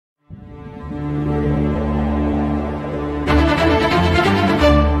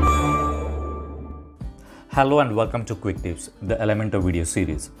Hello and welcome to Quick Tips, the Elementor video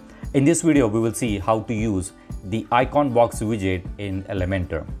series. In this video, we will see how to use the icon box widget in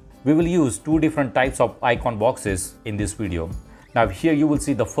Elementor. We will use two different types of icon boxes in this video. Now here you will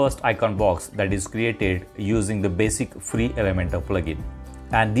see the first icon box that is created using the basic free Elementor plugin.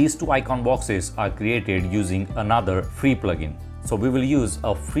 And these two icon boxes are created using another free plugin. So we will use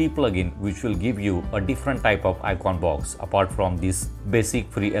a free plugin which will give you a different type of icon box apart from this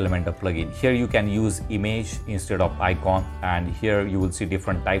basic free Elementor plugin. Here you can use image instead of icon, and here you will see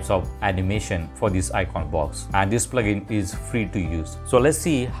different types of animation for this icon box, and this plugin is free to use. So let's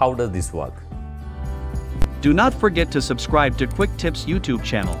see how does this work. Do not forget to subscribe to Quick Tips YouTube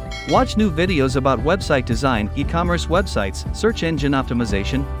channel. Watch new videos about website design, e-commerce websites, search engine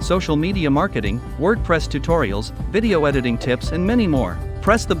optimization, social media marketing, WordPress tutorials, video editing tips, and many more.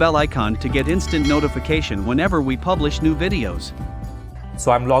 Press the bell icon to get instant notification whenever we publish new videos.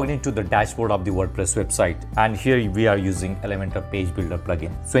 So I'm logged into the dashboard of the WordPress website, and here we are using Elementor Page Builder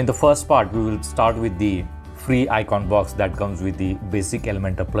plugin. So in the first part, we will start with the free icon box that comes with the basic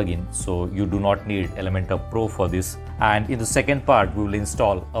Elementor plugin, so you do not need Elementor Pro for this. And in the second part, we will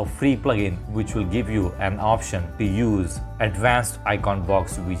install a free plugin which will give you an option to use advanced icon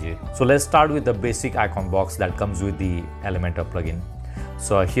box widget. So let's start with the basic icon box that comes with the Elementor plugin.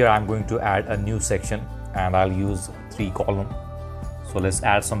 So here I'm going to add a new section, and I'll use 3 columns. So let's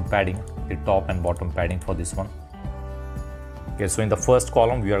add some padding, the top and bottom padding for this one. Okay, so in the first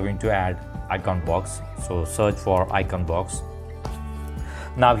column we are going to add icon box, so search for icon box.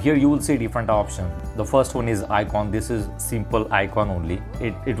 Now here you will see different options. The first one is icon. This is simple icon only.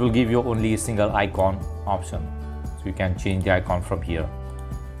 It will give you only a single icon option, so you can change the icon from here.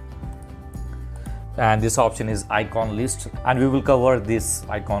 And this option is icon list, and we will cover this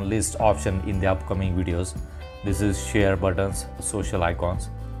icon list option in the upcoming videos. This is share buttons, social icons,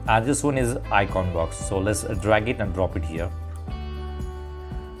 and this one is icon box. So let's drag it and drop it here.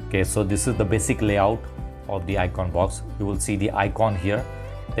 Okay, so this is the basic layout of the icon box. You will see the icon here,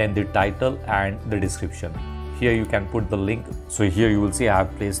 then the title and the description. Here you can put the link. So here you will see I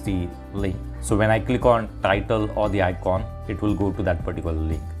have placed the link. So when I click on title or the icon, it will go to that particular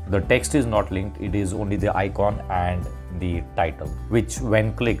link. The text is not linked, it is only the icon and the title, which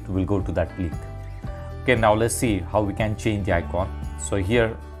when clicked will go to that link. Okay, now let's see how we can change the icon. So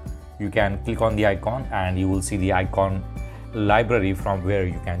here you can click on the icon and you will see the icon library from where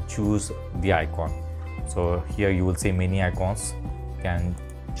you can choose the icon. So here you will see many icons. You can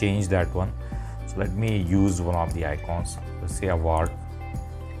change that one. So let me use one of the icons. Let's say award.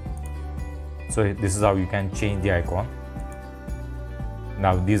 So this is how you can change the icon.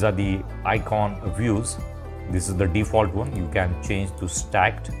 Now these are the icon views. This is the default one. You can change to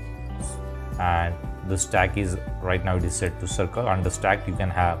stacked, and the stack is right now it is set to circle. Under stacked you can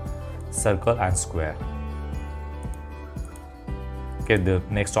have circle and square. Okay, the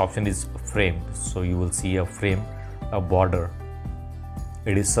next option is frame. So you will see a frame, a border.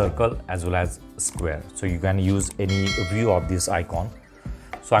 It is circle as well as square. So you can use any view of this icon.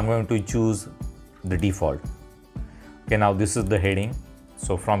 So I'm going to choose the default. Okay, now this is the heading.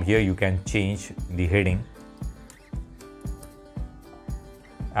 So from here you can change the heading.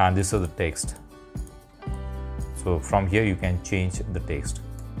 And this is the text. So from here you can change the text.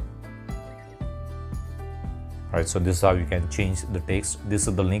 Alright, so this is how you can change the text. This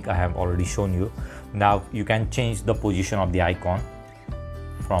is the link I have already shown you. Now you can change the position of the icon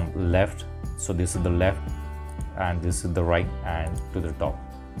from left. So this is the left, and this is the right, and to the top.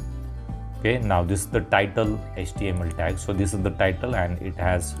 Okay, now this is the title HTML tag. So this is the title, and it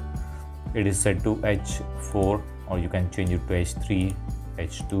is set to H4, or you can change it to H3,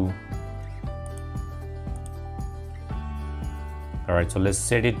 H2. Alright, so let's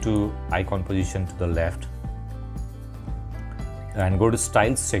set it to icon position to the left. And go to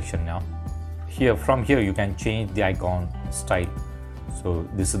styles section now. From here you can change the icon style. So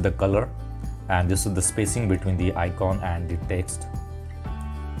this is the color, and this is the spacing between the icon and the text,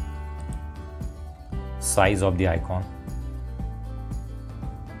 size of the icon.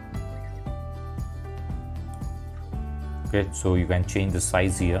 Okay, so you can change the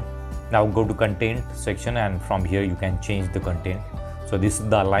size here. Now go to content section, and from here you can change the content. So this is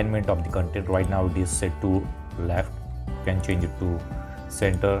the alignment of the content. Right now it is set to left. You can change it to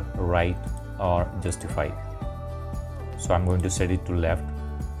center, right, or justified. So I'm going to set it to left.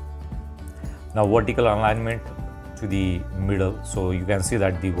 Now vertical alignment to the middle. So you can see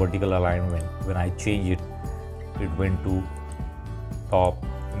that the vertical alignment, when I change it, it went to top,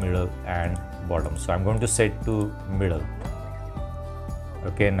 middle, and bottom. So I'm going to set to middle.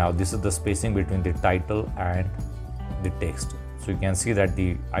 Okay, now this is the spacing between the title and the text. So you can see that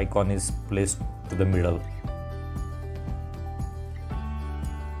the icon is placed to the middle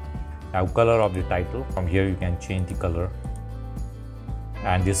Now color of the title, from here you can change the color,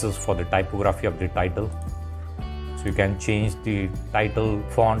 and this is for the typography of the title. So you can change the title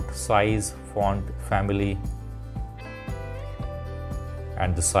font size, font family,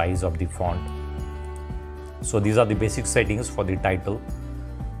 and the size of the font. So these are the basic settings for the title,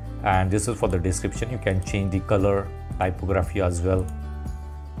 and this is for the description. You can change the color, typography as well,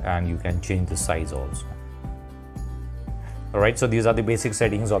 and you can change the size also. Alright, so these are the basic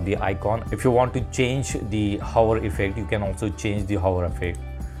settings of the icon. If you want to change the hover effect, you can also change the hover effect.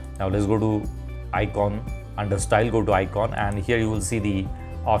 Now let's go to icon, under style go to icon, and here you will see the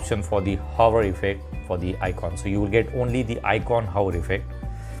option for the hover effect for the icon. So you will get only the icon hover effect.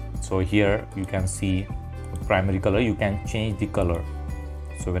 So here you can see primary color, you can change the color.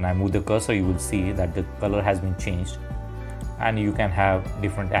 So when I move the cursor, you will see that the color has been changed, and you can have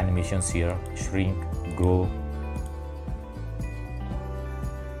different animations here: shrink, grow.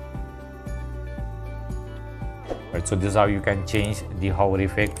 Right, so this is how you can change the hover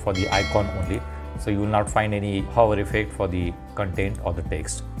effect for the icon only. So you will not find any hover effect for the content or the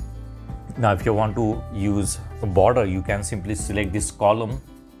text. Now if you want to use a border, you can simply select this column,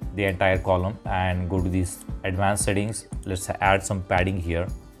 the entire column, and go to these advanced settings. Let's add some padding here.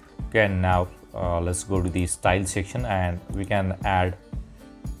 Okay, and now let's go to the style section, and we can add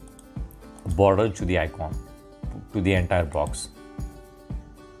a border to the icon, to the entire box.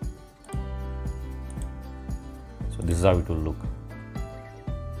 So this is how it will look.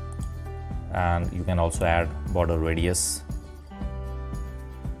 And you can also add border radius.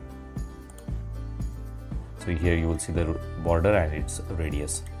 So here you will see the border and its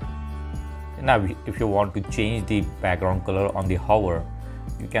radius. Now if you want to change the background color on the hover,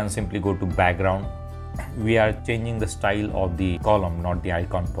 you can simply go to background. We are changing the style of the column, not the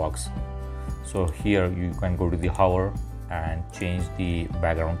icon box. So here you can go to the hover and change the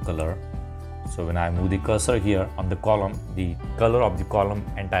background color. So when I move the cursor here on the column, the color of the column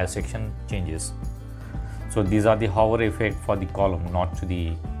entire section changes. So these are the hover effect for the column, not to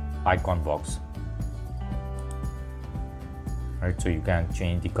the icon box. Right, so you can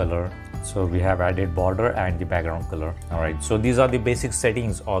change the color. So we have added border and the background color. Alright, so these are the basic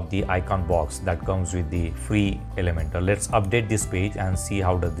settings of the icon box that comes with the free Elementor. Let's update this page and see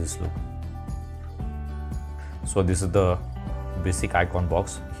how does this look. So this is the basic icon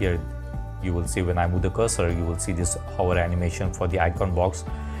box. Here you will see when I move the cursor, you will see this hover animation for the icon box,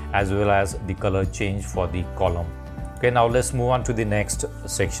 as well as the color change for the column. Okay, now let's move on to the next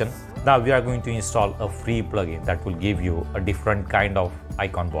section. Now we are going to install a free plugin that will give you a different kind of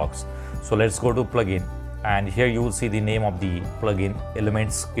icon box. So let's go to plugin, and here you will see the name of the plugin,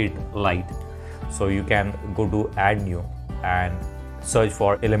 𝗟𝗞𝗘. So you can go to add new and search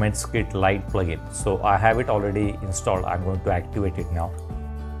for 𝗟𝗞𝗘 plugin. So I have it already installed. I'm going to activate it now.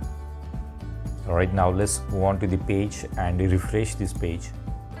 Alright, now let's move on to the page and refresh this page.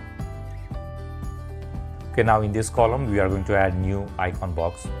 Okay, now in this column we are going to add new icon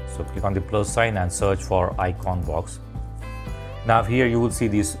box. So click on the plus sign and search for icon box. Now here you will see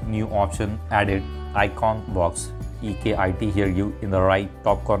this new option added, icon box 𝗟𝗞𝗘. Here you in the right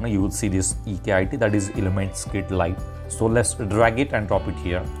top corner you will see this 𝗟𝗞𝗘, that is 𝗟𝗞𝗘. So let's drag it and drop it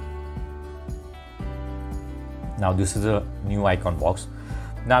here. Now this is a new icon box.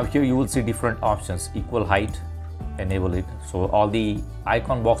 Now here you will see different options, equal height, enable it. So all the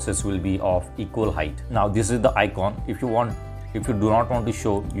icon boxes will be of equal height. Now this is the icon. If you do not want to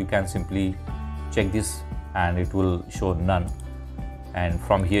show, you can simply check this and it will show none. And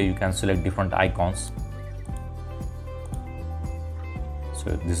from here you can select different icons.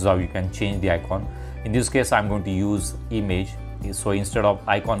 So this is how you can change the icon. In this case I'm going to use image. So instead of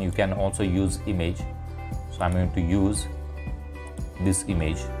icon you can also use image. So I'm going to use this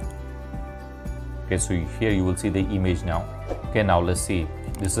image. Okay, so here you will see the image now. Okay, now let's see.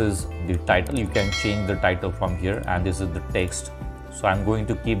 This is the title. You can change the title from here, and this is the text. So I'm going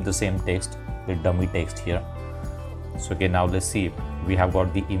to keep the same text, the dummy text here. So okay, now let's see. We have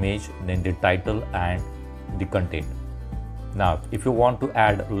got the image, then the title and the content. Now if you want to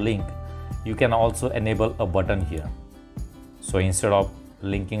add a link, you can also enable a button here. So instead of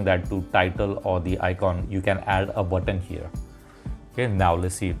linking that to title or the icon, you can add a button here. Okay, now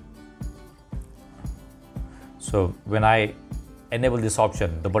let's see. So when I enable this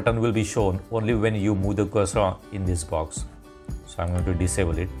option, the button will be shown only when you move the cursor in this box. So I'm going to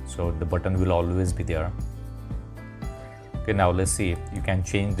disable it, so the button will always be there. Okay, now let's see. You can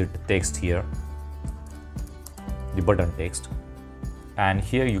change the text here, the button text, and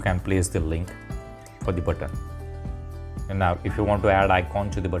here you can place the link for the button. And now if you want to add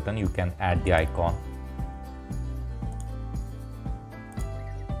icon to the button, you can add the icon.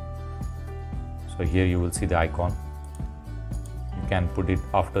 So here you will see the icon. You can put it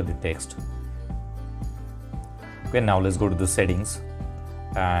after the text. Okay, now let's go to the settings,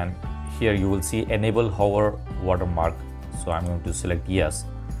 and here you will see enable hover watermark. So I'm going to select yes,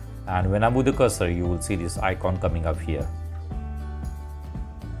 and when I move the cursor you will see this icon coming up here.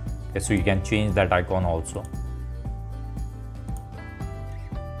 Okay, so you can change that icon also.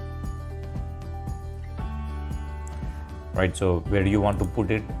 Right, so where do you want to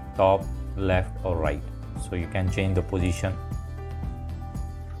put it, top, left or right? So you can change the position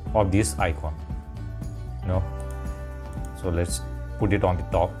of this icon. So let's put it on the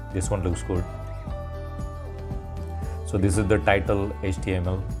top. This one looks good. So this is the title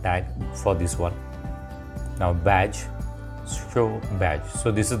HTML tag for this one. Now badge, show badge.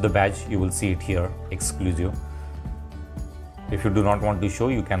 So this is the badge, you will see it here, exclusive. If you do not want to show,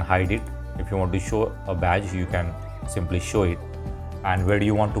 you can hide it. If you want to show a badge, you can simply show it. And where do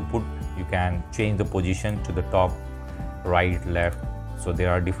you want to put, you can change the position to the top, right, left. So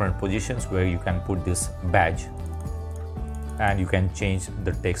there are different positions where you can put this badge, and you can change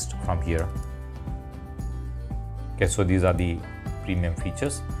the text from here. Okay, so these are the premium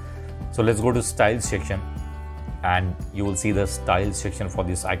features. So let's go to styles section, and you will see the styles section for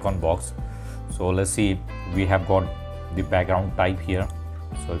this icon box. So let's see, we have got the background type here.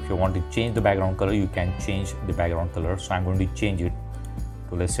 So if you want to change the background color, you can change the background color. So I'm going to change it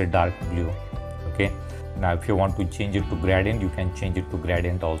to, let's say, dark blue. Okay, now if you want to change it to gradient, you can change it to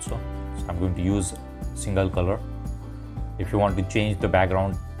gradient also. So I'm going to use single color. If you want to change the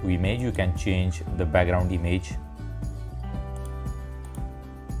background to image, you can change the background image,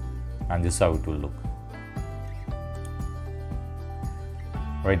 and this is how it will look.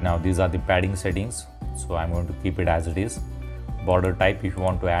 Right now these are the padding settings, so I'm going to keep it as it is. Border type, if you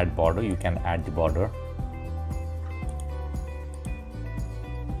want to add border, you can add the border.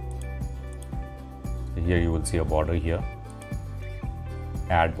 Here you will see a border here.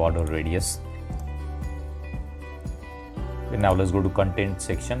 Add border radius. Okay, now let's go to content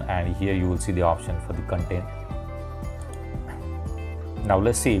section, and here you will see the option for the content. Now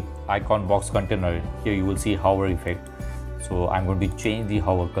let's see icon box container. Here you will see hover effect. So I'm going to change the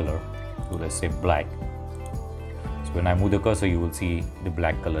hover color to, let's say, black. So when I move the cursor, you will see the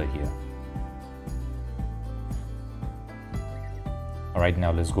black color here. All right,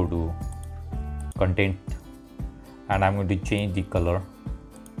 now let's go to content, and I'm going to change the color,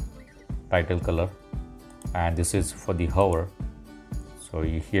 title color, and this is for the hover. So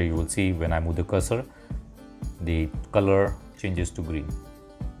here you will see when I move the cursor, the color changes to green.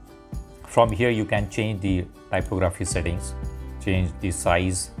 From here you can change the typography settings, change the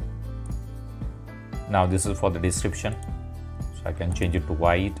size. Now this is for the description, so I can change it to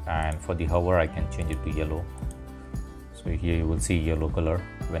white, and for the hover I can change it to yellow. So here you will see yellow color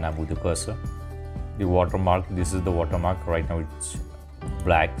when I move the cursor. The watermark, this is the watermark. Right now it's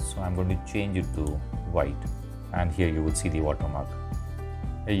black, so I'm going to change it to white, and here you will see the watermark.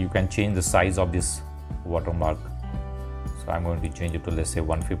 You can change the size of this watermark. So I'm going to change it to, let's say,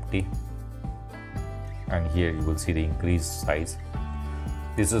 150, and here you will see the increased size.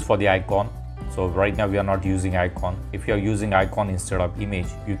 This is for the icon. So right now we are not using icon. If you are using icon instead of image,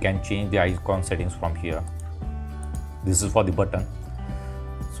 you can change the icon settings from here. This is for the button.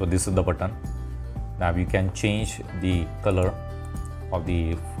 So this is the button. Now you can change the color of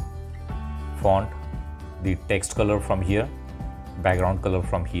the font, the text color from here, background color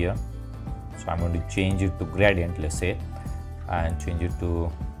from here. So I'm going to change it to gradient, let's say, and change it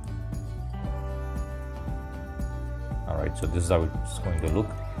to, all right, so this is how it's going to look.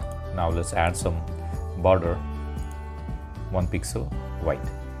 Now let's add some border, 1 pixel white.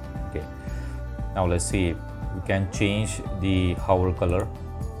 Okay, now let's see, we can change the hover color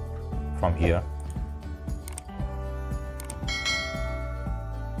from here.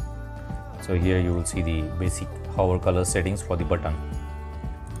 So here you will see the basic hover color settings for the button.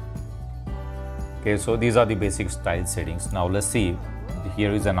 Okay, so these are the basic style settings. Now let's see,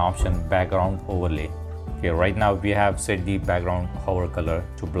 here is an option, background overlay. Okay, right now we have set the background hover color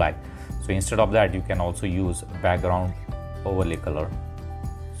to black. So instead of that, you can also use background overlay color.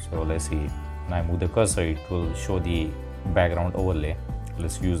 So let's see, when I move the cursor, it will show the background overlay.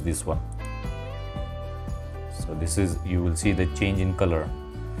 Let's use this one. So this is, you will see the change in color.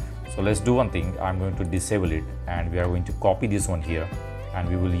 So let's do one thing, I'm going to disable it, and we are going to copy this one here, and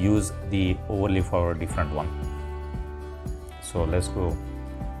we will use the overlay for a different one. So let's go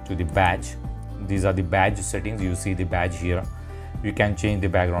to the badge. These are the badge settings. You see the badge here. You can change the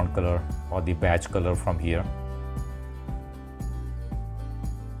background color or the badge color from here.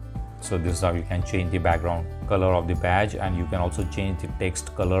 So this is how you can change the background color of the badge, and you can also change the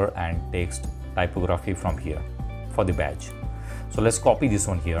text color and text typography from here for the badge. So let's copy this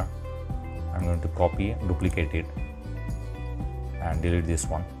one here. I'm going to copy, duplicate it, and delete this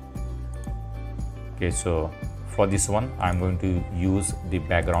one. Okay, so for this one I'm going to use the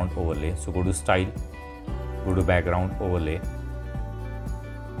background overlay. So go to style, go to background overlay,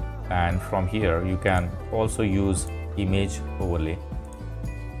 and from here you can also use image overlay.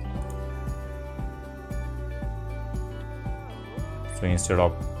 So instead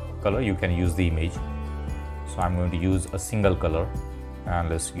of color you can use the image. So I'm going to use a single color, and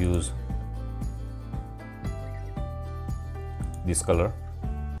let's use this color.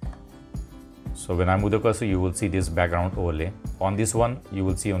 So when I move the cursor, you will see this background overlay. On this one you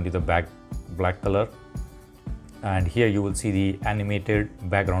will see only the black color, and here you will see the animated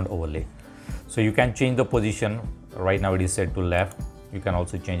background overlay. So you can change the position. Right now it is set to left. You can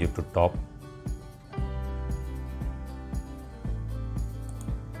also change it to top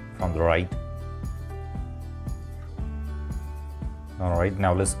from the right. Alright,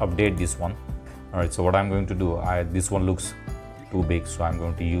 now let's update this one. Alright, so what I'm going to do, this one looks too big, so I'm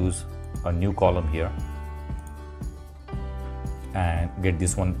going to use a new column here and get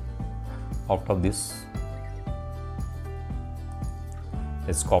this one out of this.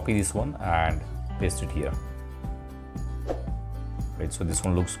 Let's copy this one and paste it here. Right, so this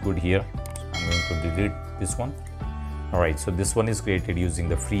one looks good here. So I'm going to delete this one. Alright, so this one is created using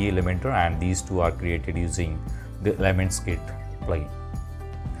the free Elementor, and these two are created using the Elements Kit plugin.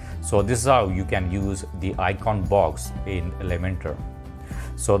 So this is how you can use the icon box in Elementor.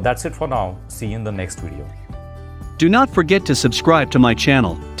 So that's it for now. See you in the next video. Do not forget to subscribe to my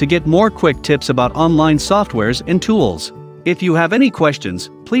channel to get more quick tips about online softwares and tools. If you have any questions,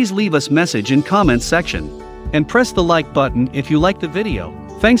 please leave us message in comments section. And press the like button if you like the video.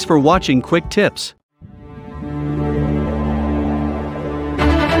 Thanks for watching Quick Tips.